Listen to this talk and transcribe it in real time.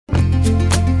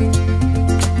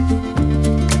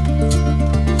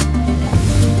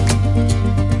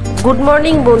Good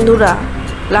morning বন্ধুরা,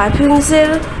 লাইফিংসের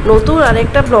নতুন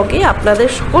আরেকটা ব্লগে আপনাদের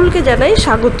সকলকে জানাই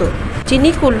স্বাগত।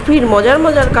 চিনি কুলফির মজার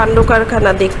মজার কাণ্ড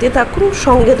কারখানা দেখতে থাকুন,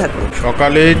 সঙ্গে থাকুন।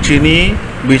 সকালে চিনি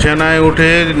বিছানায়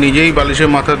উঠে নিজেই বালিশে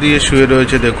মাথা দিয়ে শুয়ে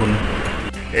রয়েছে। দেখুন,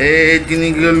 এই চিনি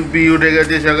কুলফি উঠে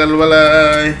গেছে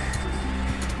সকালবেলায়।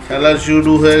 খেলা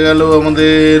শুরু হয়ে গেল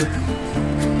আমাদের।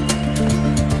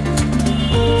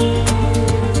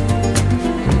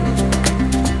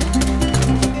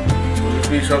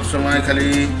 সব সময় খালি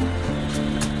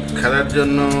খেলার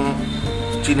জন্য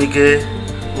চিনিকে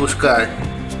উস্কায়,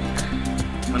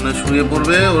 মানে শুয়ে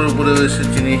পড়বে, ওর উপরে এসে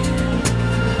চিনি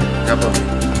চাপাবে।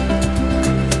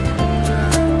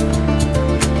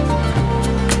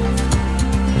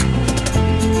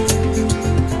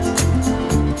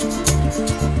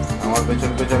 আমার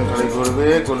পেছন পেছন খালি ঘুরবে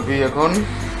কুলফি। এখন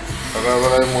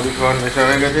সকালবেলায় মুড়ি খাওয়ার নেশা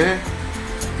হয়ে গেছে।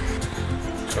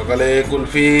 সকালে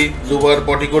কুলফি দুবার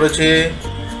পটি করেছে,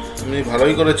 এমনি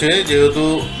ভালোই করেছে, যেহেতু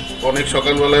অনেক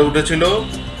সকালবেলায় উঠেছিল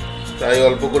তাই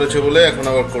অল্প করেছে বলে এখন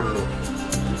আবার করলো।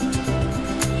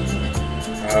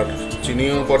 আর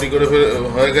চিনিও পটি করে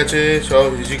হয়ে গেছে, সব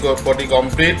হিসি পটি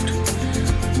কমপ্লিট।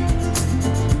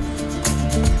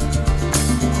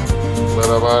 এবার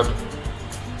আবার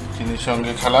চিনির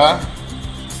সঙ্গে খেলা।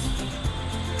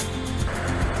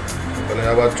 তাহলে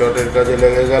আবার চটের কাজে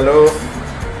লেগে গেল,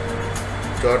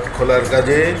 চট খোলার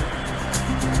কাজে।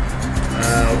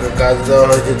 ওকে কাজ দেওয়া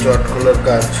হয়েছে, চট খোলার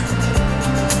কাজ।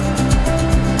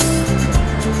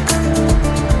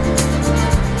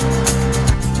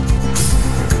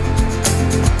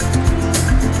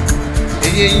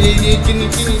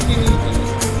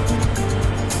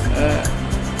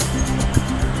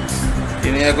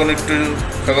 তিনি এখন একটু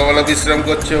সকালবেলা বিশ্রাম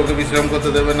করছে, ওকে বিশ্রাম করতে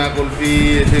দেবে না কুলফি।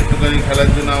 এসে একটুখানি খেলার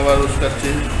জন্য আবার উস্কাচ্ছে,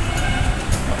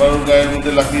 আবার ওর গায়ের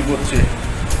মধ্যে লাফিয়ে পড়ছে।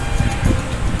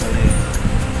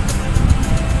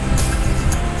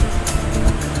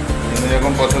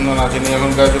 এখন পছন্দ না, চিনি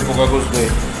এখন গাছে পোকা খুঁজবে,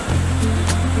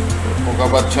 পোকা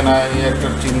পাচ্ছে না, এই একটা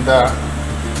চিন্তা।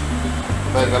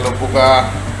 কোথায় গেল পোকা?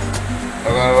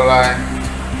 সকালবেলায়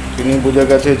চিনি বুঝে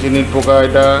গেছে চিনির পোকা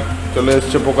এটা, চলে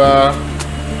এসছে পোকা।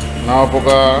 নাও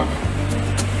পোকা,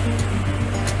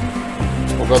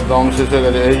 পোকার দম শেষ হয়ে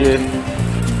গেছে। এই যে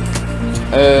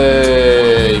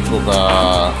এই পোকা,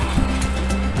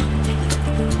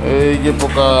 এই যে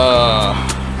পোকা।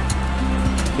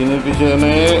 চিনির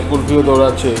পিছনে কুলফিও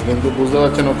দৌড়াচ্ছে, কিন্তু বুঝতে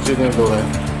পারছেন ও পিছনে দৌড়ায়।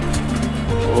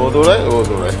 ও দৌড়ায়, ও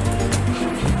দৌড়ায়।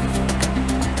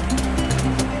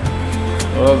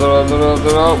 দৌড়াও দৌড়াও দৌড়াও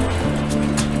দৌড়াও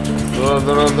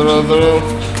দৌড়াও দৌড়াও দৌড়াও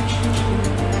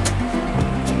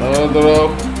দৌড়াও দৌড়াও দৌড়াও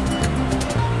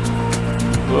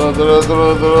দৌড়াও দৌড়াও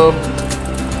দৌড়াও দৌড়াও।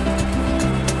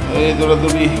 এই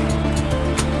দৌড়াদৌড়ি।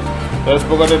 গ্যাস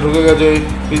পোকাটা ঢুকে গেছে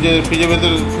ফ্রিজের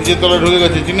ভেতরে, ফ্রিজের তলায় ঢুকে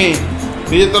গেছে চিনি,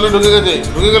 ফ্রিজের তলে ঢুকে গেছে,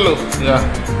 ঢুকে গেল। যা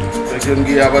একজন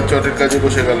গিয়ে আবার চটের কাজে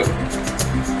বসে গেল,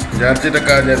 যার যেটা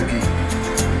কাজ আর কি।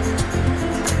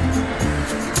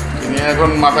 তিনি এখন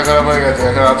মাথা খারাপ হয়ে গেছে,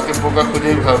 এখন আজকে পোকা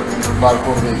খুঁজেই বার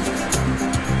করবেই।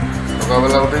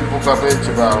 সকালবেলা উঠেই পোকা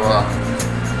পেয়েছে বাবা।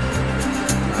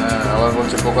 হ্যাঁ, আবার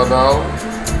বলছে পোকা দাও।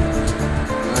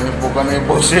 আমি পোকা নিয়ে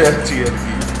বসে আছি আর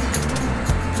কি।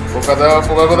 পোকা দাও,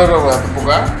 পোকা কোথায় পাবো এত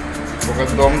পোকা? পোকার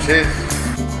দম শেষ।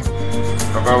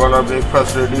 সকালবেলা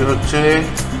ব্রেকফাস্ট রেডি হচ্ছে।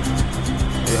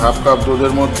 এই হাফ কাপ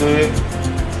দুধের মধ্যে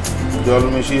জল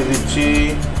মিশিয়ে দিচ্ছি,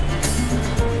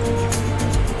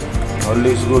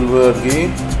 হরলিক্স গুলবে আর কি।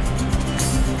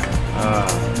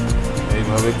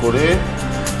 এইভাবে করে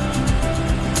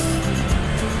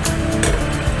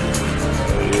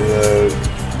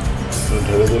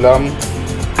ঢেলে দিলাম।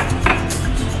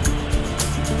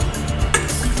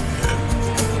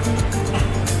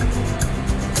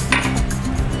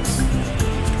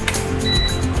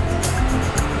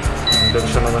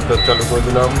 ইন্ডাকশন ওভেনটা চালু করে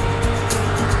দিলাম।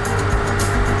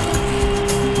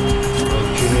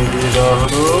 চিনি দিয়ে দেওয়া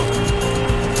হলো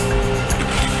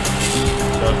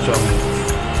 4 চামচ।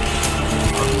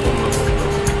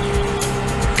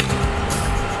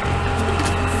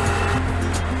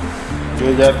 যে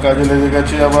যার কাজে লেগে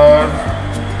গেছে আবার।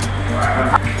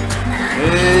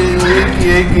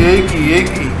 এই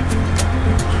কি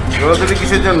দৌড়াদৌড়ি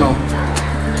কিসের জন্য?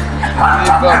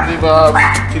 বাপ,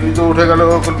 চিনি তো উঠে গেল,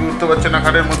 কুলফি উঠতে পারছে না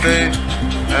খাটের মধ্যে।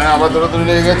 হ্যাঁ, আবার দৌড়াদৌড়ি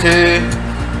লেগে গেছে,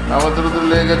 আবার দৌড়াদৌড়ি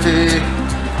লেগে গেছে।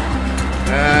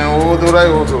 হ্যাঁ, ও দৌড়ায়,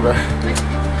 ও দৌড়ায়।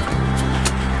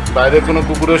 বাইরে কোনো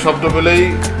কুকুরের শব্দ পেলেই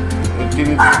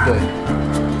চিনি দেয়,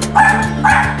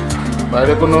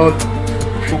 বাইরে কোনো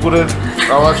কুকুরের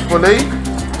আওয়াজ পেলেই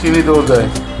চিনি দৌড় দেয়।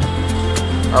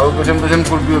 আর পেছন পেছন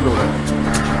কুলফিও দৌড়ায়।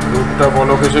 দুধটা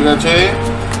বলক এসে গেছে,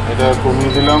 এটা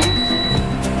কমিয়ে দিলাম,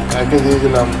 একে দিয়ে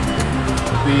দিলাম।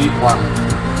 কুলফি 1।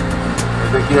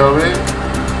 এতে কি হবে,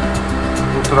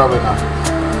 উতরাবে না,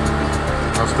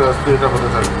 আস্তে আস্তে এটা হতে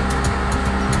থাকবে।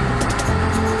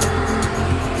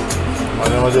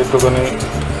 মাঝে মাঝে একটুখানি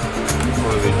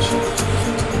করে দিচ্ছি।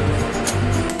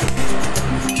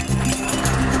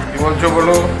 কি বলছো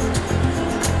বলো,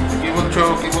 কি বলছো,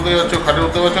 কি বলতে যাচ্ছ? খাটে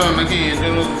উঠতে পারছো না নাকি, এর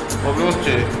জন্য প্রবলেম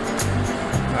হচ্ছে?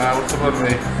 হ্যাঁ উঠতে পারবে।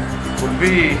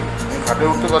 কুলফি খাটে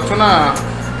উঠতে পারছো না?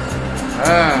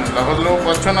 হ্যাঁ লাফালেও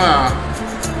পারছো না?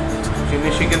 চিনি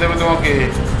শিখে দেবে তোমাকে।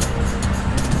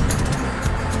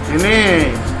 চিনি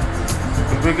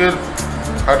কুলফিকে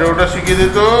খাটে ওঠা শিখিয়ে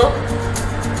দিত।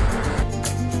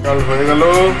 কাল হয়ে গেল,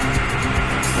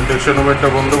 ইন্ডাকশন ওভেনটা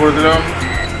বন্ধ করে দিলাম।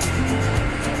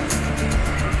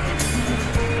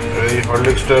 এই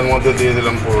হরলিক্সটার মধ্যে দিয়ে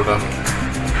দিলাম পুরোটা,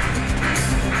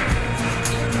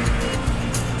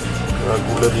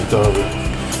 গুলে দিতে হবে।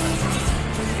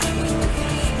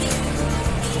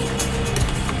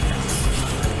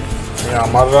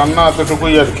 আমার রান্না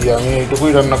এতটুকুই আর কি, আমি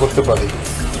এইটুকুই রান্না করতে পারি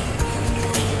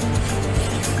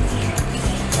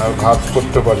আর ভাত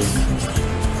করতে পারি,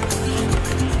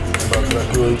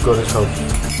 বাকি ওই করে সব।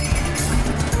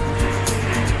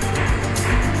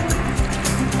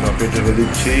 কাপে ঢেলে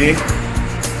দিচ্ছি।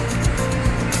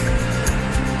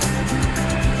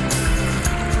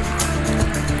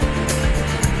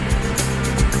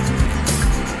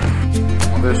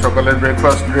 আমাদের সকালের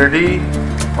ব্রেকফাস্ট রেডি,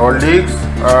 হরলিক্স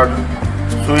আর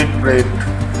সুইট ব্রেড।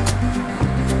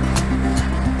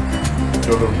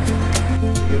 চলুন,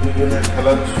 দুজনের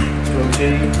খেলা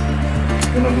চলছেই,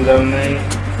 কোনো বিরাম নেই,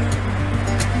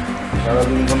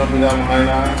 সারাদিন কোনো বিরাম হয়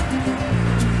না।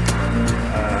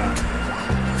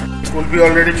 কুলফি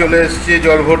অলরেডি চলে এসছে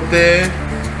জল ভরতে।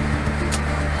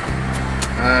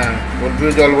 হ্যাঁ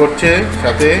কুলফিও জল ভরছে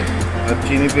সাথে, আর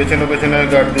চিনি পেছনে পেছনে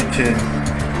গার্ড দিচ্ছে।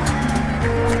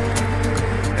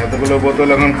 এতগুলো বোতল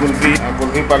এখন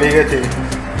কুলফি পালিয়ে গেছে,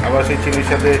 আবার সেই চিনির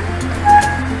সাথে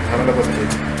ঝামেলা করছে,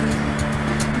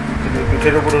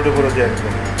 পিঠের উপর উঠে পড়েছে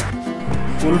একদম।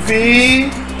 কুলফি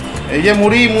এই যে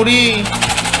মুড়ি মুড়ি,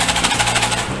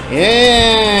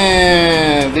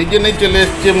 হ্যাঁ দুজনেই চলে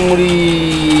এসছে মুড়ি।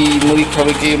 মুড়ি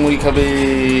খাবে কে, মুড়ি খাবে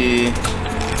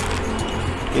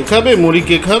কে, খাবে মুড়ি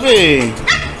কে খাবে?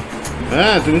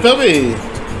 হ্যাঁ তুমি খাবে?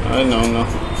 নাও নাও,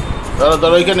 দাঁড়া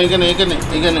দাঁড়া, এখানে এখানে এখানে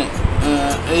এখানে,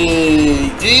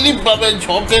 এই পাবে,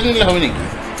 সব খেয়ে নিলে হবে নাকি?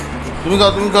 তুমি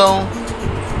খাও, তুমি খাও,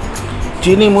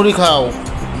 চিনি মুড়ি খাও।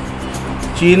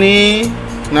 চিনি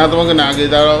না তোমাকে না, আগে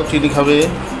দাঁড়াও, চিনি খাবে,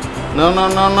 নাও নাও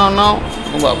নাও নাও নাও।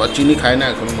 ও বাবা, চিনি খায় না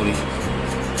এখন মুড়ি,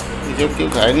 এসব কেউ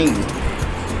খায়নি।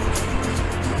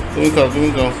 তুমি খাও, তুমি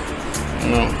খাও,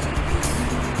 নাও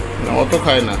না, অত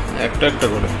খায় না, একটা একটা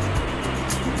করে,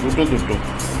 দুটো দুটো,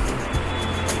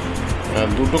 আর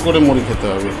দুটো করে মুড়ি খেতে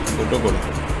হবে, দুটো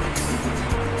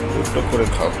করে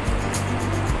খাও।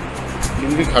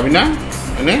 কিন্তু খাবি না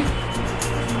এনে,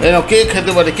 কে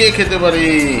খেতে পারে, কে খেতে পারে,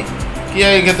 কে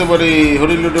আগে খেতে পারে?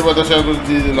 হরি লুটে বাতাসা করে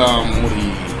দিয়ে দিলাম মুড়ি।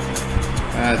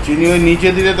 হ্যাঁ চিনি ওই নিচে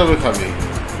দিলে তবে খাবে,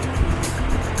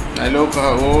 নাইলে ও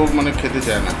মানে খেতে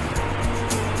চায় না।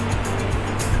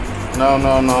 নাও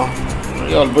নাও নাও,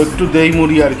 অল্প একটু দেই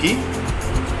মুড়ি আর কি,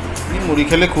 মুড়ি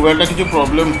খেলে খুব একটা কিছু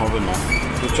প্রবলেম হবে না,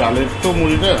 তো চালের তো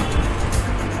মুড়িটা,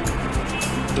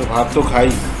 তো ভাত তো খাই,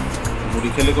 মুড়ি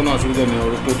খেলে কোনো অসুবিধা নেই,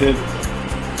 ওর পেটের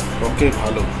পক্ষে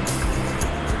ভালো।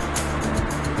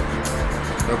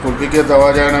 কুলফিকে দেওয়া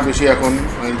যায় না বেশি এখন,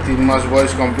 এই 3 মাস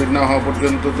বয়স কমপ্লিট না হওয়া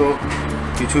পর্যন্ত তো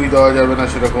কিছুই দেওয়া যাবে না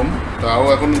সেরকম, তাও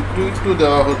এখন একটু একটু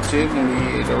দেওয়া হচ্ছে মুড়ি,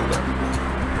 এটা ওটা।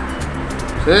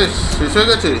 শেষ হয়ে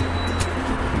গেছে।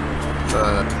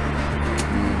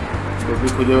 কুলফি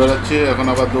খুঁজে বেড়াচ্ছে, এখন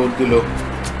আবার দৌড় দিল।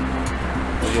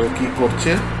 ও কী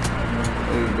করছে,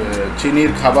 ওই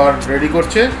চিনির খাবার রেডি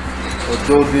করছে, ও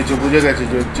দৌড় দিয়েছে, বুঝে গেছে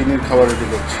যে চিনির খাবার রেডি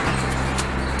করছে।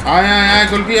 আয় আয় আয়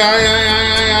কুলফি, আয় আয় আয়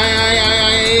আয় আয় আয় আয়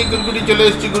আয়, গুড়গুড়ি চলে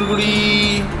এসছে,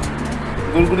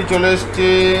 গুড়গুড়ি চলে এসছে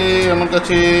আমার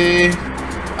কাছে,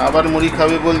 আবার মুড়ি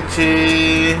খাবে বলছে।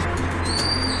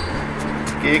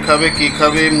 কে খাবে, কে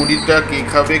খাবে মুড়িটা, কে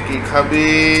খাবে, কে খাবে?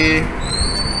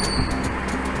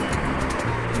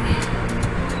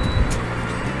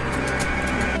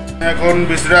 এখন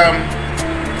বিশ্রাম,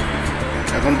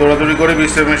 এখন দৌড়াদৌড়ি করে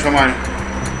বিশ্রামের সময়,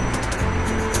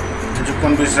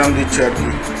 কিছুক্ষণ বিশ্রাম দিচ্ছে আর কি।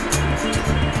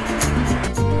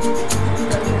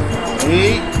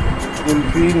 এই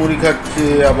কুলফি মুড়ি খাচ্ছে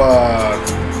আবার,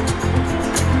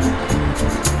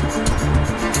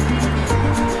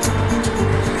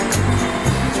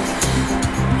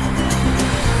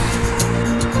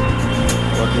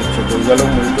 দিচ্ছে বই গেল,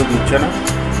 মুড়ি তো দিচ্ছে না,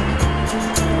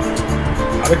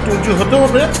 আরেকটু উঁচু হতে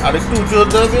হবে, আরেকটু উঁচু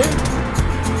হতে হবে,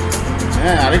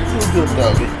 হ্যাঁ আরেকটু উঁচু হতে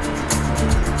হবে।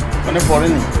 মানে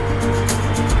পড়েনি।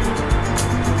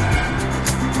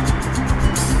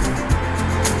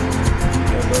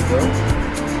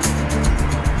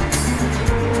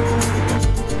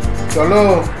 চলো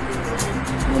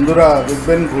বন্ধুরা,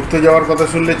 দেখবেন ঘুরতে যাওয়ার কথা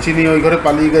শুনলে চিনি ওই ঘরে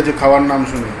পালিয়ে গেছে খাওয়ার নাম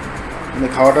শুনে। মানে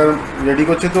খাওয়াটা রেডি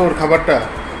করছে তো, ওর খাবারটা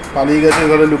পালিয়ে গেছে, ওই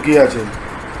ঘরে লুকিয়ে আছে।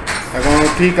 এখন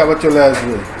ঠিক আবার চলে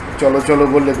আসবে চলো চলো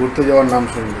বললে, ঘুরতে যাওয়ার নাম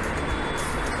শুনলে।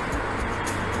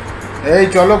 এই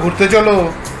চলো ঘুরতে চলো।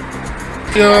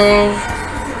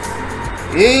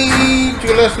 এই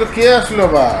চলে আসলো, কে আসলো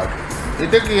আবার?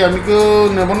 এটা কি? আমি তো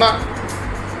নেবো না,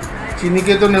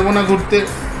 চিনিকে তো নেবো না ঘুরতে।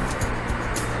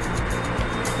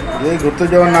 এই ঘুরতে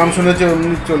যাওয়ার নাম শুনেছে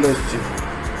অমনি চলে এসছে।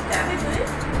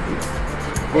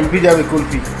 কুলফি যাবে,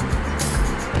 কুলফি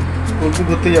কুলফি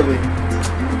ঘুরতে যাবে।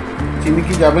 চিনি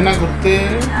কি যাবে না ঘুরতে?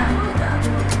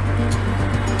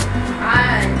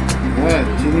 হ্যাঁ,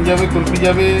 চিনি যাবে, কুলফি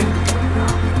যাবে,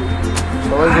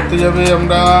 সবাই ঘুরতে যাবে।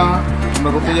 আমরা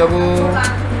ঘুরতে যাবো।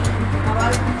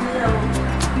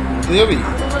 ঘুরতে যাবি?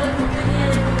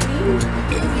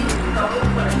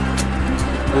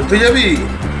 ঘুরতে যাবি?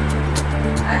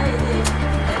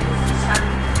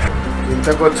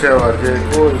 চিন্তা করছে আবার যে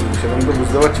ওই সেরকম তো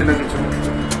বুঝতে পারছি না কিছু।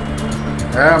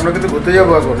 হ্যাঁ, আমরা কিন্তু ঘুরতে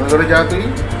যাবো এখন। ওই ঘরে যা তুই,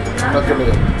 আমরা চলে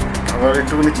যাবো। আবার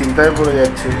একটুখানি চিন্তায় পড়ে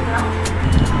যাচ্ছে,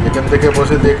 এখান থেকে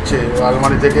বসে দেখছে, ও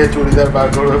আলমারি থেকে চুড়িদার বার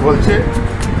করবে বলছে।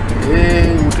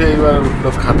 এই উঠে এবার উঠলো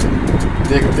খাটে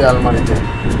দেখতে, আলমারিতে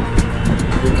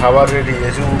খাবার রেডি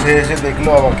এসে উঠে এসে দেখলো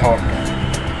আবার খাবারটা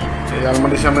এই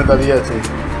আলমারির সামনে দাঁড়িয়ে আছে।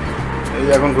 এই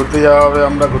এখন ঘুরতে যাওয়া হবে,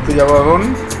 আমরা ঘুরতে যাবো এখন।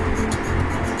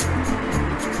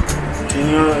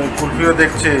 চিনিও কুলফিও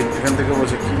দেখছে এখান থেকে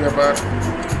বসে, কী ব্যাপার।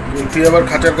 কুলফি আবার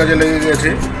খাঁচার কাজে লেগে গেছে,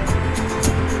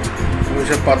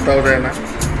 ওইসব পাত্তাও দেয় না।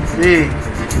 কি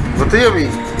ঘুরতে যাবি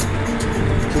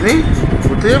চিনি?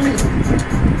 ঘুরতে যাবি?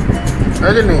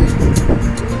 আছে নেই,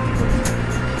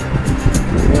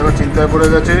 আবার চিন্তায় পড়ে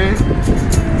গেছে।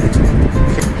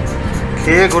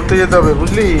 খেয়ে ঘুরতে যেতে হবে,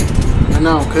 বুঝলি?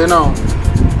 নাও খেয়ে নাও,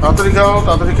 তাড়াতাড়ি খাও,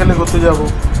 তাড়াতাড়ি খেলে ঘুরতে যাবো।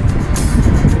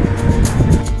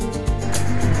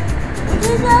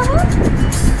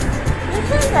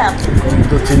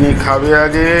 তো চিনি খাবে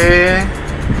আগে।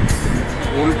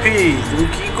 কুলফি তুমি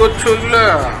কি করছো ওইগুলা?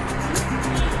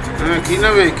 হ্যাঁ, কি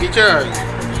নেবে, কি চাই?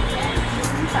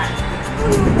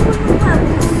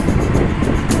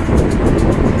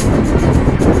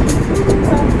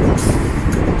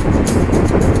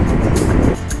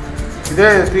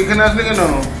 রে তুই এখানে আসলি কেন?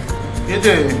 কি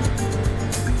হয়েছে?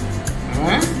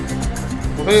 হ্যাঁ,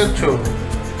 কোথায় যাচ্ছ?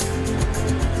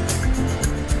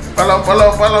 পালাও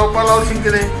পালাও পালাও পালাও,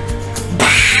 শিখে রে।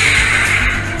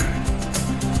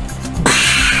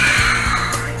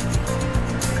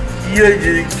 কি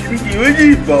হয়েছে? কি হয়েছে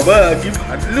বাবা? কি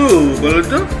ফাটলো বলো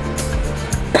তো?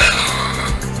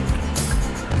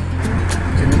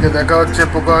 চিনিকে দেখা হচ্ছে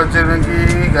পোকা হচ্ছে নাকি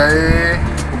গায়ে,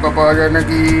 পোকা পাওয়া যায়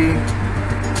নাকি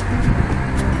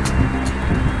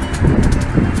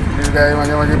গায়ে,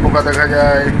 মাঝে মাঝে পোকা দেখা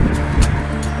যায়।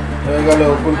 হয়ে গেল,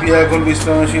 কুলফি এখন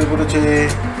বিশ্রামে শুয়ে পড়েছে,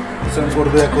 বিশ্রাম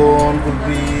করবে এখন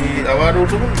কুলফি। আবার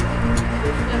উঠবো,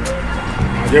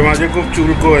 মাঝে মাঝে খুব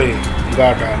চুলকোয়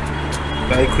গাটা,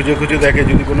 তাই খুঁজে খুঁজে দেখে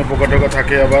যদি কোনো পোকা টোকা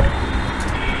থাকে। আবার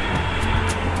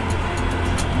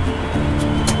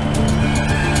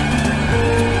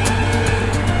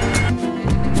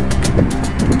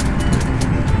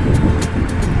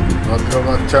ভদ্র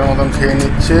বাচ্চার মতন খেয়ে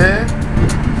নিচ্ছে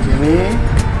চিনি।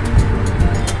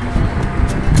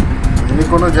 চিনি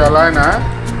কোনো জ্বালায় না,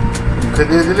 মুখে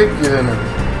দিয়ে দিলে গিলে নেবে,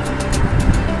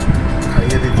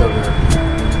 খাইয়ে দিতে হবে।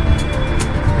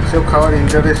 এসব খাওয়ার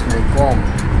ইন্টারেস্ট নেই, কম।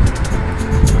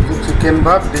 চিকেন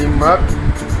ভাত, ডিম ভাত,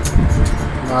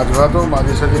 মাছ ভাতও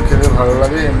মাঝে সাঝে খেলে ভালো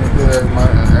লাগে, এমনিতে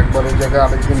একবার ওই জায়গায়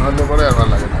আরেকদিন হলে পরে আর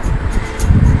ভালো লাগে না।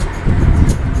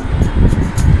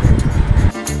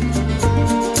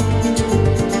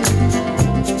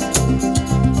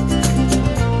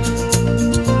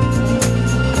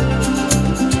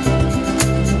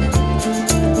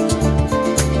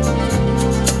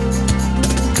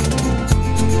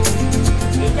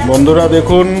 বন্ধুরা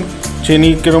দেখুন, চিনি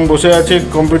কিরম বসে আছে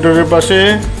কম্পিউটারের পাশে,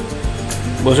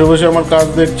 বসে বসে আমার কাজ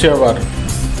দেখছে। আবার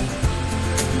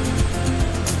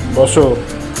বসো,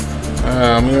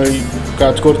 আমি ওই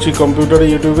কাজ করছি কম্পিউটারে,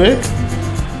 ইউটিউবে।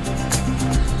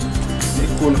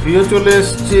 কুলফিও চলে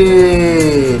এসছে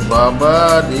বাবা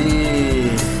রে,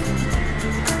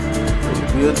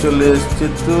 কুলফিও চলে এসছে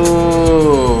তো।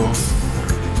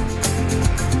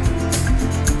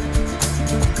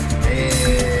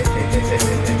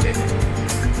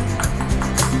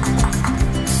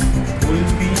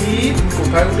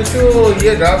 কোথায় উঠেছো?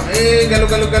 ইয়ে রাম, গেল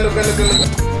গেল গেল গেল গেল।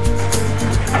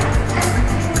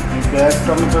 ব্যাগ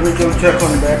টানাটানি চলছে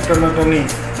এখন, ব্যাগ টানাটানি।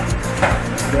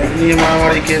 ব্যাগ নিয়ে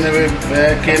মারামারি, কে নেবে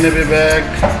ব্যাগ, কে নেবে ব্যাগ,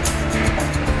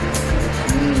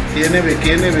 কে নেবে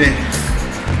কে নেবে।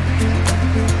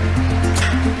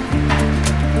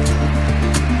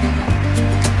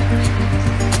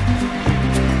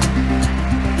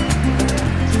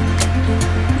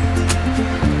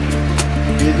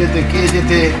 কে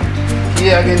যেতে, কে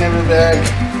আগে নেবে ব্যাগ,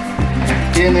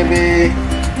 কে নেবে।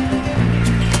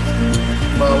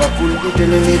 বাবা কুলফি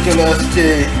টেনে নিয়ে চলে আসছে।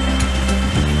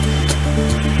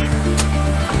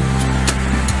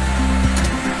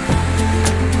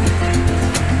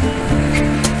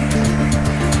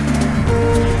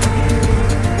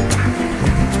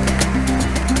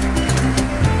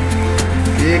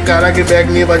 কে কার আগে ব্যাগ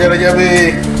নিয়ে বাজারে যাবে,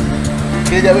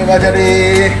 কে যাবে বাজারে।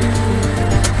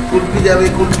 কুলফি যাবে,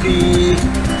 কুলফি।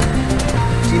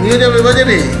 চিনিও যাবে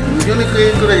বাজারে, দুজনে কে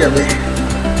করে যাবে।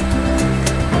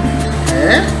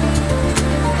 হ্যাঁ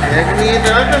ব্যাগ নিয়ে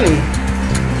টানাটানি।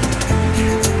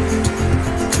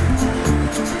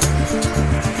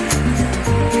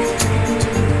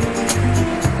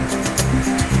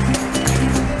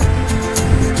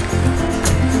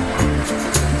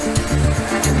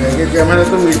 ব্যাগের ঝামেলা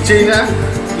তো মিটছেই না,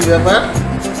 কি ব্যাপার।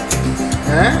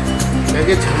 হ্যাঁ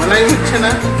ব্যাগের ঝামেলাই মিটছে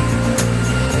না।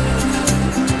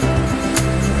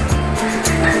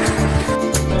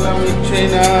 মিটছেই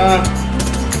না,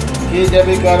 কে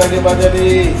যাবে কার আগে বাজারে।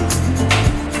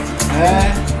 হ্যাঁ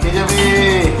কে যাবে।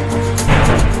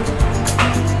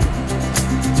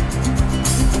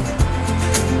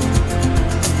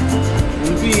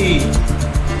 কুলফি,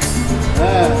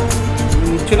 হ্যাঁ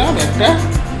নিচ্ছে না ব্যাগটা।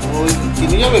 ওই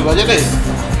চিনি যাবে বাজারে,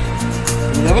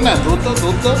 যাবে না। দৌড় তো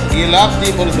দৌড় তো, গিয়ে লাভ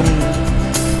দিয়ে পরে ধুম।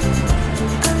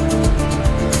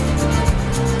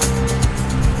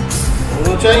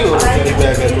 ওরও চাই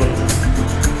ব্যাগ এখন।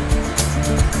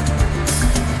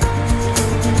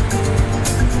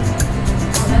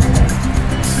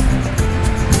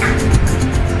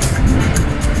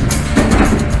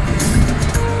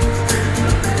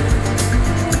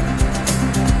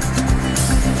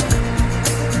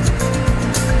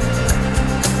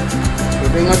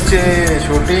 শুটিং হচ্ছে,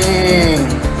 শুটিং।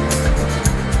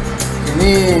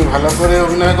 চিনি ভালো করে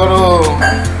অভিনয় করো।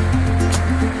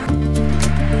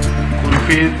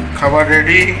 কুলফির খাবার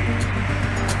রেডি।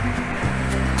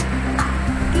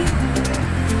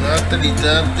 তাড়াতাড়ি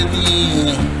তাড়াতাড়ি।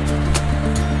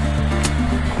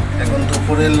 এখন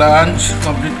দুপুরে লাঞ্চ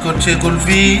কমপ্লিট করছে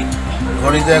কুলফি।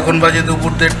 ঘড়িতে এখন বাজে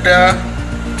দুপুর 1:30।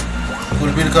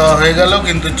 কুলফির খাওয়া হয়ে গেল,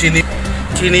 কিন্তু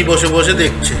চিনি বসে বসে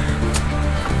দেখছে।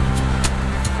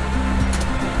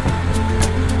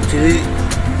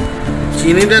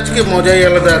 চিনির আজকে মজাই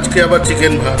আলাদা। আজকে আবার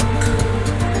চিকেন ভাত।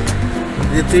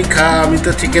 যে তুই খা, আমি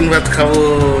তো চিকেন ভাত খাবো,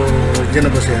 যেন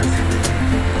বসে আছে।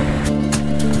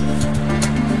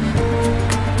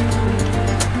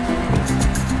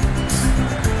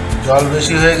 জল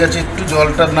বেশি হয়ে গেছে, একটু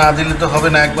জলটা না দিলে তো হবে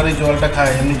না। একবারই জলটা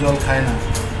খায়, এমনি জল খায় না।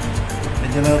 এই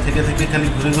জন্য থেকে থেকে খালি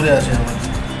ঘুরে ঘুরে আসে। আবার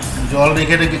জল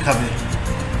রেখে রেখে খাবে।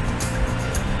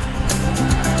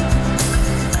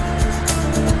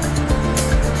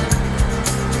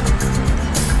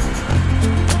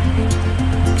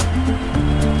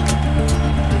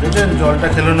 জলটা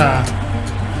খেলো না,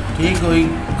 ঠিক ওই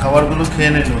খাবারগুলো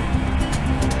খেয়ে নিল,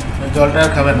 জলটা আর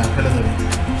খাবে না, ফেলে দেবে।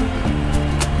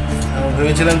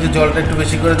 ভেবেছিলাম যে জলটা একটু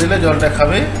বেশি করে দিলে জলটা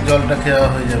খাবে, জলটা খাওয়া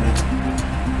হয়ে যাবে।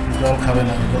 জল খাবে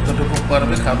না, যতটুকু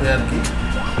পারবে খাবে আর কি।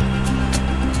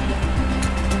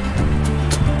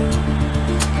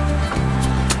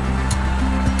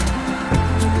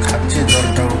 খাচ্ছে,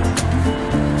 জলটাও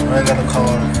হয়ে গেল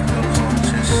খাওয়ার। জল খাওয়া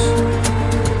শেষ,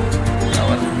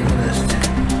 আবার ঘুরে ঘুরে আসছে।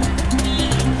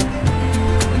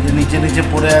 ওই যে নিচে নিচে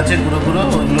পড়ে আছে গুঁড়ো গুঁড়ো,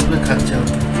 ওইগুলোকে খাচ্ছে আর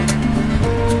কি।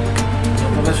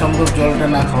 যতটা সম্ভব জলটা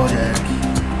না খাওয়া যায় আর কি।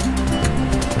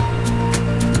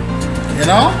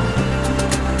 যেন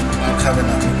আর খাবে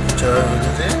না,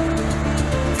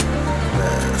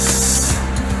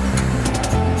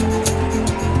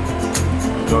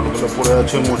 জলগুলো পড়ে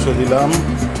আছে, মুছে দিলাম।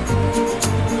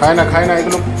 খায় না, খায় না,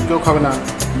 এগুলো কেউ খাবে না।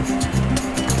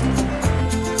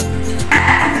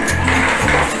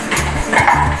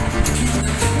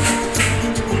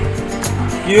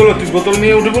 কি হলো, তুই বোতল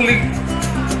নিয়ে উঠে বললি?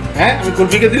 হ্যাঁ আমি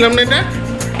কুলফিকে দিলাম না এটা।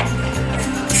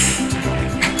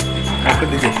 হাতে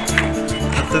দিকে,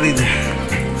 হাতে দিতে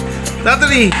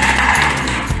তাড়াতাড়ি।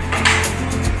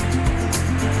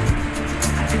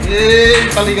 এই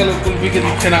পালিয়ে গেল, কুলফিকে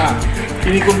দিচ্ছে না।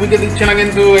 চিনি কুলফিকে দিচ্ছে না,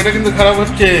 কিন্তু এটা কিন্তু খারাপ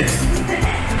হচ্ছে।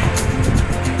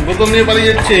 বোতল নিয়ে পালিয়ে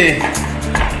যাচ্ছে,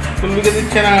 কুলফিকে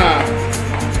দিচ্ছে না।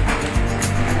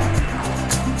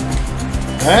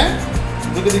 হ্যাঁ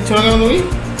তোকে দিচ্ছ না কেন তুমি?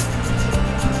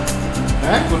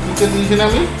 হ্যাঁ কুলফিকে দিয়েছি না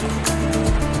আমি?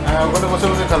 হ্যাঁ ওখানে বসে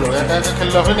বসে খেলো, একা একা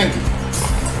খেললে হবে নাকি?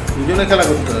 দুজনে খেলা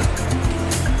করতে হবে।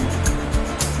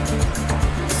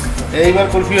 এইবার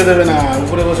কুলফিও দেবে না,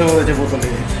 উপরে বসে পড়েছে বোতলে।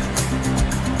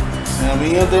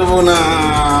 আমিও দেবো না।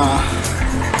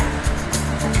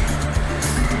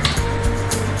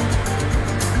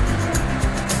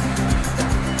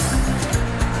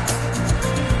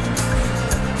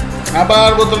 আবার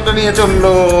বোতলটা নিয়ে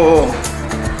চললো।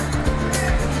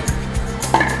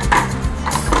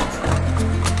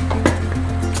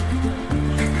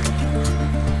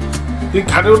 তুই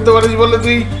খাটে উঠতে পারিস বলে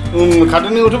তুই খাটে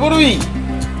নিয়ে উঠে পড়বি?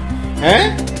 হ্যাঁ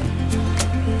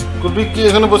কুলফি কি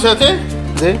এখানে বসে আছে?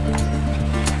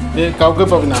 কাউকে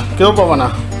পাবে না, কেউ পাবে না,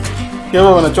 কেউ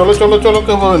পাবে না। চলো চলো চলো,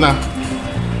 কেউ পাবে না,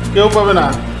 কেউ পাবে না।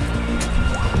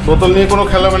 বোতল নিয়ে কোনো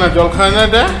খেলা হবে না, জল খায় না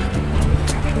এটা।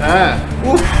 হ্যাঁ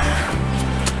উফ,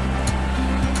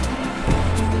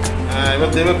 হ্যাঁ এবার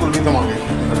দেবে কুলফি তোমাকে।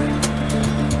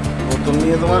 বোতল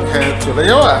নিয়ে তোমার চলে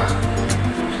যাওয়া।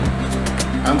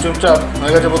 আমি চুপচাপ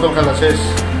হয়ে গেছে, বোতল খেলা শেষ।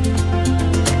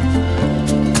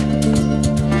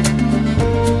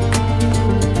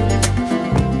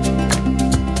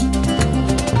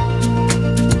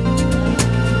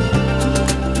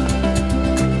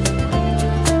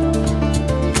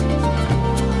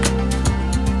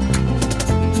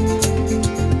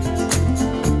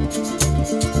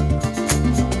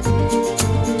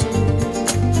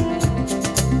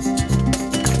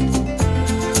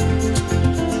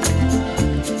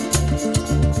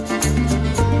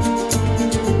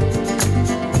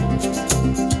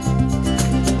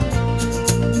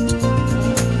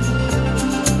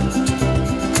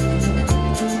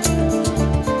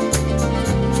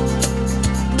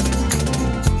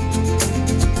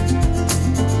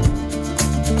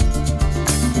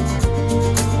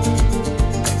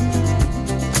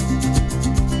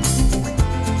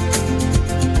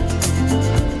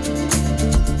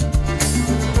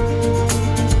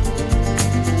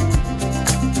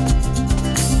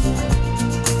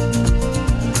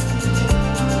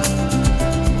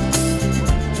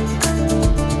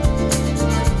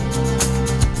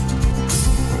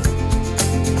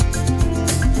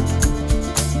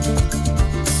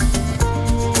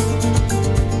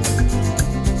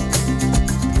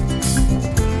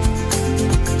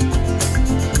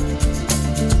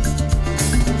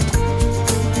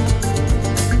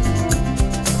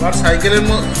 আর সাইকেলের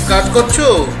কাজ করছো?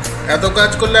 এত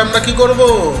কাজ করলে আমরা কি করব?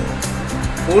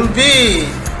 কুলফি,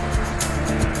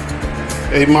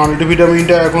 এই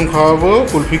মাল্টিভিটামিনটা এখন খাওয়াবো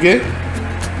কুলফিকে।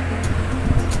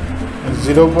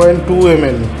 0.2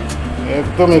 ml,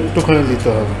 একদম একটুখানি দিতে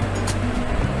হবে।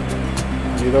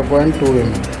 0.2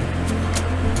 ml।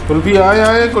 কুলফি আয়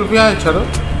আয়, কুলফি আয়, ছাড়ো,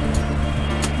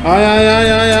 আয় আয় আয়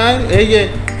আয় আয়। এই যে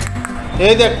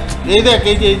এই দেখ, এই দেখ,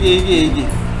 এই যে এই যে এই যে এই যে,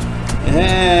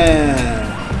 হ্যাঁ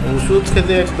ওষুধ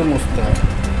খেতে একদম ওস্তাদ।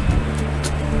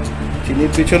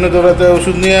 চিনির পিছনে দৌড়াতে হয়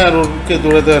ওষুধ নিয়ে, আর ওকে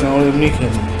দৌড়াতে হয় না, ও এমনি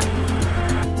খেয়ে নেবে।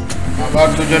 আবার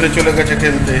দুজনে চলে গেছে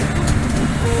খেলতে,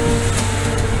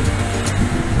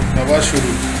 আবার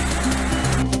শুরু।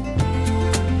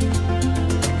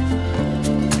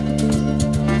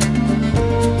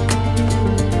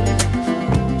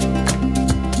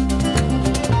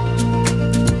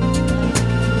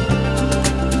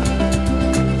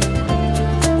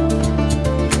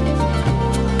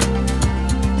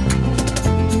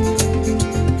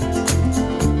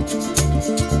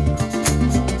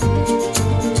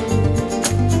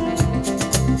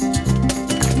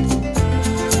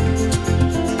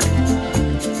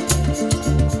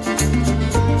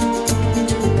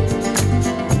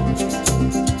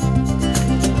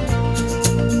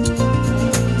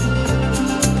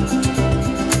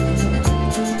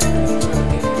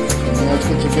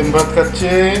 চিকেন ভাত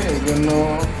খাচ্ছে, এই জন্য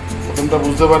প্রথমটা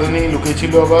বুঝতে পারিনি,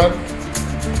 লুকিয়েছিল। আবার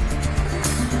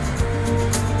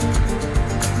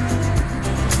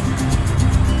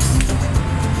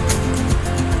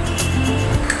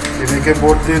চিনিকে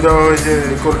বোর্ড দিয়ে দেওয়া হয়েছে,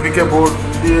 কুলফিকে বোর্ড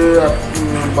দিয়ে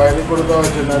বাইরে করে দেওয়া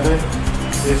হয়েছে, নাহলে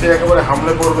এসে একেবারে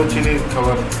হামলে পড়বে চিনির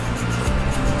খাবার।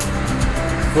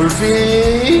 কুলফি,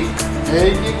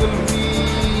 এই কি কুলফি,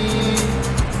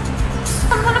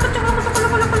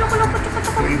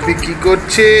 কুলফি কি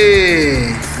করছে?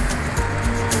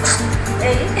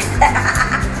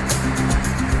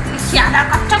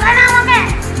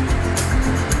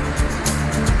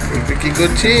 কুলফি কি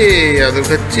করছে? আদর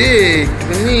খাচ্ছে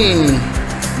একটুখানি।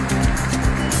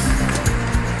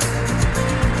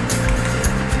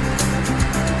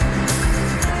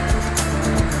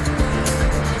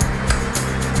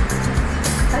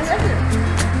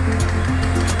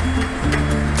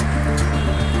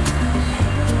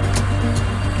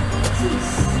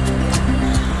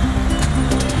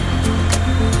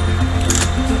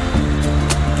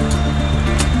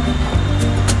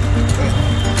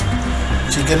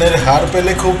 চিকেনের হাড়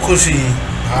পেলে খুব খুশি,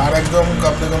 হাড় একদম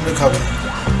কামড়ে কামড়ে খাবে।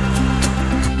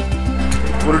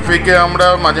 কুলফিকে আমরা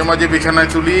মাঝে মাঝে বিছানায়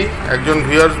তুলি। একজন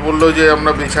ভিউয়ার্স বললো যে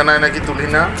আমরা বিছানায় নাকি তুলি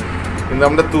না, কিন্তু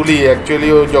আমরা তুলি। অ্যাকচুয়ালি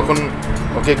ও যখন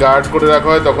ওকে গার্ড করে রাখা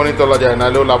হয় তখনই তোলা যায়,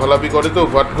 নাহলে ও লাফালাফি করে তো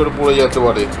ভাট করে পড়ে যেতে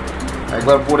পারে।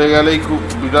 একবার পড়ে গেলেই খুব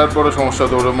বিরাট বড় সমস্যা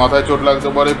হতে পারে, মাথায় চোট লাগতে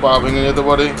পারে, পা ভেঙে যেতে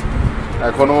পারে।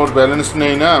 এখনও ওর ব্যালেন্স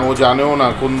নেই না, ও জানেও না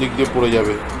কোন দিক দিয়ে পড়ে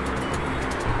যাবে।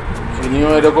 চিনিও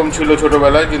এরকম ছিল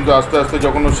ছোটোবেলায়, কিন্তু আস্তে আস্তে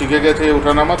যখন ও শিখে গেছে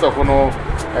ওঠানামা, তখন ও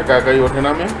একা একাই ওঠে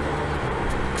নামে।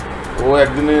 ও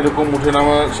একদিনে এরকম উঠে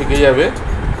নামা শিখে যাবে,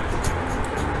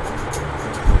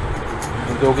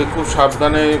 কিন্তু ওকে খুব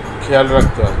সাবধানে খেয়াল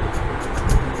রাখতে হয়।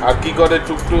 আর কি করে,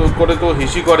 টুকটুক করে তো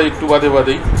হিসি করে একটু বাদে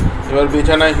বাদেই। এবার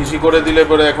বিছানায় হিসি করে দিলে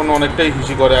পরে এখন অনেকটাই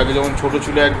হিসি করে। আগে যখন ছোটো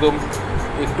ছিল একদম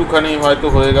একটুখানি হয়তো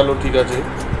হয়ে গেল, ঠিক আছে।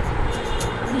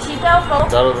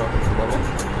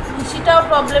 হিসিটাও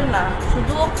প্রবলেম না,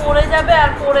 শুধু ও পড়ে যাবে,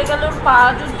 আর পড়ে গেলে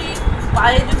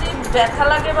পায়ে যদি ব্যথা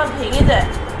লাগে বা ভেঙে যায়,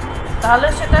 তাহলে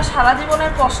সেটা সারা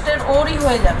জীবনের কষ্টের ওরই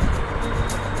হয়ে যাবে।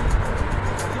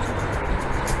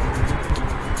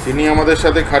 চিনি আমাদের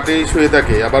সাথে খাটেই শুয়ে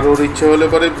থাকে, আবার ওর ইচ্ছে হলে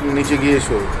পরে নিচে গিয়ে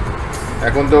শোয়।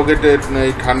 এখন তো ওকে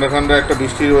এই ঠান্ডা ঠান্ডা একটা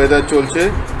বৃষ্টির ওয়েদার চলছে,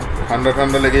 ঠান্ডা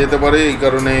ঠান্ডা লেগে যেতে পারে। এই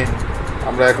কারণে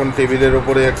আমরা এখন টেবিলের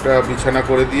ওপরে একটা বিছানা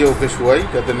করে দিয়ে ওকে শোয়াই,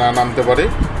 যাতে না নামতে পারে।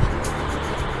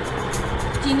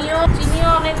 চিনিও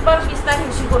অনেকবার বিছনায়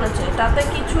হিসি করেছে, তাতে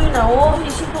কিছুই না। ও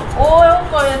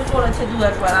করেছে দু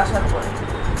একবার আসার পরে,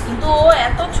 কিন্তু ও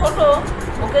এত ছোট,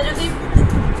 ওকে যদি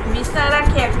বিছনায়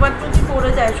রাখি একবার যদি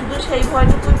পড়ে যায়, শুধু সেই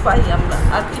ভয়টুকুই পাই আমরা,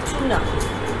 আর কিছুই না।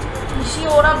 হিসি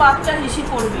ওরা বাচ্চা হিসি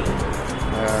করবি,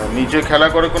 নিচে খেলা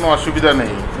করে কোনো অসুবিধা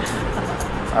নেই।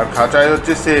 আর খাঁচায়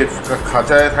হচ্ছে সেফ,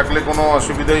 খাঁচায় থাকলে কোনো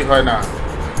অসুবিধাই হয় না।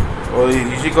 ওই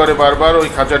হিসি করে বারবার, ওই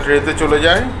খাঁচা ট্রেতে চলে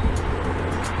যায়।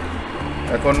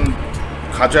 এখন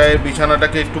খাঁচায়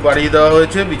বিছানাটাকে একটু বাড়িয়ে দেওয়া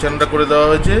হয়েছে, বিছানাটা করে দেওয়া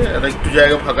হয়েছে, আর একটু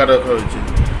জায়গা ফাঁকা রাখা হয়েছে।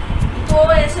 তো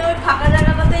এসে ওই ফাঁকা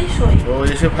জায়গাটাতেই শোয়, ও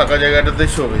এসে ফাঁকা জায়গাটাতে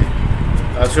শোবে।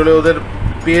 আসলে ওদের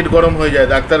পেট গরম হয়ে যায়,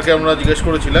 ডাক্তারকে আমরা জিজ্ঞেস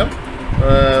করেছিলাম,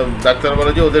 ডাক্তার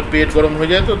বলে যে ওদের পেট গরম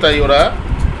হয়ে যায়, তো তাই ওরা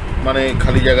মানে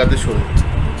খালি জায়গাতে শোয়,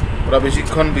 ওরা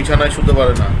বেশিক্ষণ বিছানায় শুতে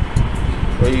পারে না।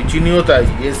 ওই চিনিও তাই,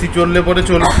 এসি চললে পরে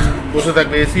বসে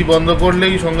থাকবে, এসি বন্ধ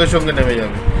করলেই সঙ্গে সঙ্গে নেমে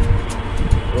যাবে,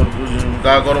 ওর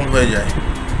গা গরম হয়ে যায়।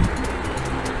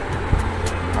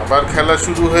 আবার খেলা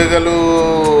শুরু হয়ে গেল,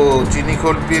 চিনি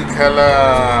কুলফির খেলা।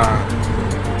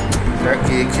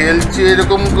 কে খেলছে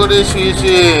এরকম করে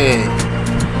শুয়েছে?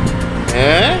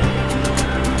 হ্যাঁ,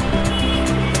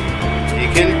 কে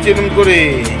খেলছে এরকম করে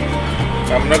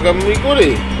কামড়া কামড়ি করে?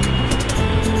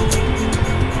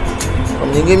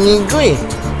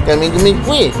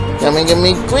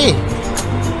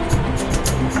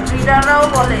 ব্রিডাররাও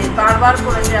বলে বারবার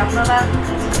করে যে আপনারা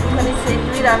একটুখানি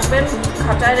সেফলি রাখবেন,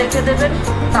 খাঁচায় রেখে দেবেন,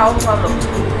 তাও ভালো।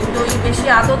 কিন্তু ওই বেশি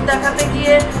আদর দেখাতে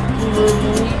গিয়ে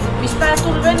বিছানায়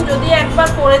তুলবেন, যদি একবার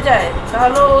পড়ে যায়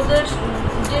তাহলে ওদের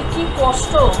যে কি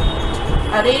কষ্ট,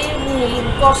 আর এই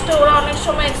কষ্টে ওরা অনেক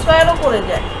সময় এক্সপায়ারও করে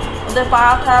যায়, ওদের পা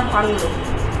ভাঙলে।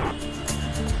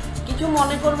 কিছু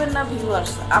মনে করবেন না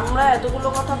ভিউয়ার্স, আমরা এতগুলো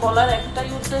কথা বলার একটাই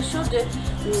উদ্দেশ্য যে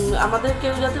আমাদের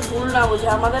কেউ যাতে ভুল না বোঝে,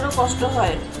 আমাদেরও কষ্ট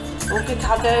হয়। ওকে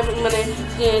খাঁচায় মানে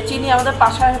চিনি আমাদের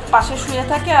পাশে শুয়ে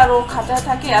থাকে, আর ও খাঁচায়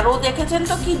থাকে, আর ও দেখেছেন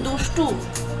তো কি দুষ্টু।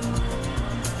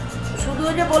 শুধু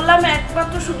যে বললাম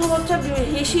একমাত্র শুধু হচ্ছে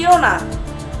হিসিও না,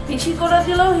 হিসি করে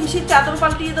দিলেও হিসির চাদর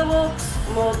পাল্টিয়ে দেবো,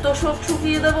 তোষক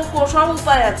শুকিয়ে দেবো, সব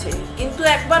উপায় আছে। কিন্তু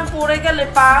একবার পড়ে গেলে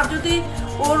পা যদি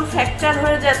ওর ফ্র্যাকচার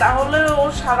হয়ে যায়, তাহলে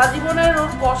ওর সারা জীবনের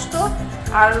ওর কষ্ট,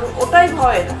 আর ওটাই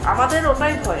ভয়, আমাদের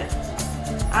ওটাই ভয়,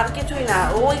 আর কিছুই না।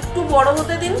 ও একটু বড়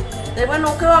হতে দিন, দেখবেন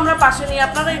ওকেও আমরা পাশে নিয়ে,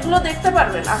 আপনারা এগুলো দেখতে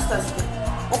পারবেন আস্তে আস্তে,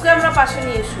 ওকে আমরা পাশে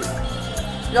নিয়ে শুই।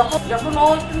 যখন ও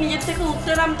একটু নিজের থেকে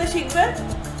উঠতে নামতে শিখবে,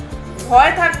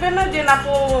 ভয় থাকবে না যে না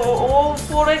ও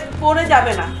পড়ে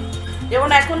যাবে না। যেমন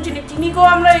এখন চিনিকেও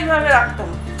আমরা এইভাবে রাখতাম,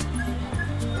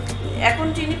 এখন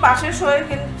চিনি পাশে শোয়ে,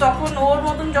 কিন্তু তখন ওর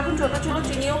মতন যখন ছোট ছিল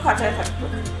চিনিও খাঁচায় থাকতো,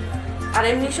 আর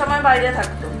এমনি সময় বাইরে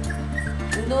থাকতো।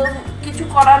 কিন্তু কিছু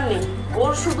করার নেই,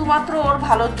 ওর শুধুমাত্র ওর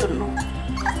ভালোর জন্য।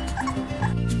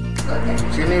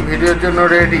 চিনি ভিডিওর জন্য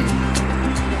রেডি,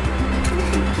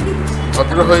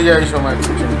 ভদ্র হয়ে যায় এই সময়।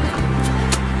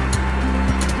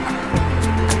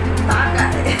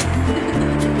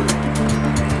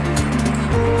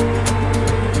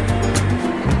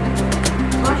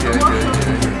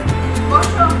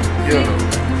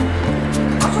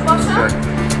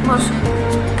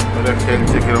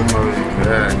 খেলছে কিরম ভাবে,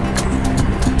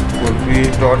 কুলফি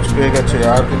টর্চ পেয়ে গেছে,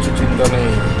 আর কিছু চিন্তা নেই।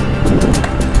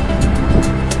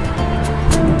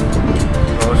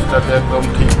 টর্চটাকে একদম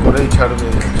ঠিক করেই ছাড়বে।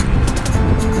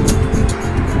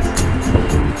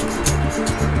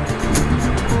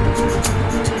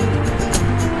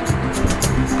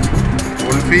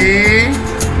 কুলফি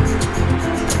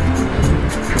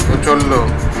ও চললো।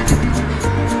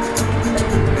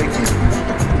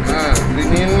 হ্যাঁ তুই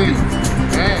নিয়ে নিলি?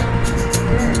 হ্যাঁ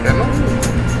কেন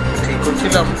ঠিক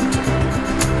করছিলাম।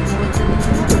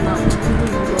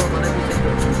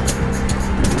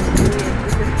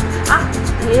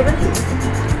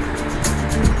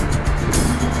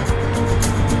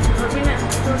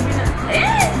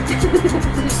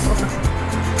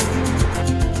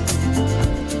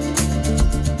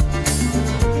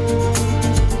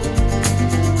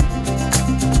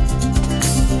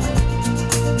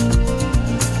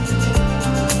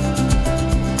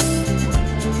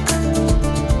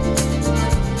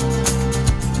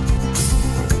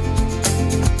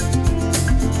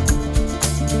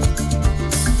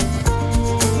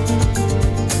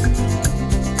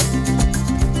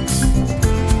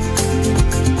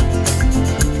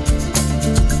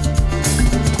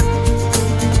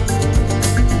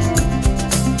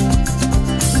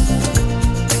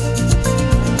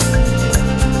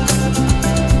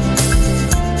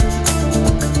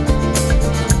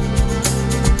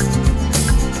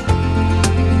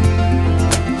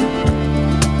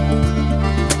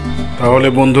 তাহলে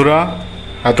বন্ধুরা,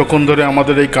 এতক্ষণ ধরে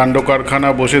আমাদের এই কাণ্ড কারখানা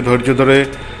বসে ধৈর্য ধরে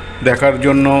দেখার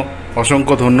জন্য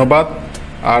অসংখ্য ধন্যবাদ।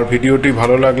 আর ভিডিওটি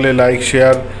ভালো লাগলে লাইক,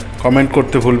 শেয়ার, কমেন্ট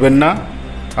করতে ভুলবেন না।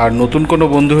 আর নতুন কোনো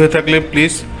বন্ধু হয়ে থাকলে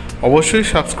প্লিজ অবশ্যই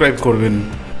সাবস্ক্রাইব করবেন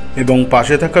এবং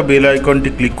পাশে থাকা বেল আইকনটি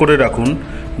ক্লিক করে রাখুন,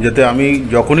 যাতে আমি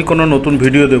যখনই কোনো নতুন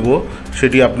ভিডিও দেব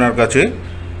সেটি আপনার কাছে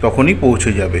তখনই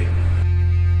পৌঁছে যাবে।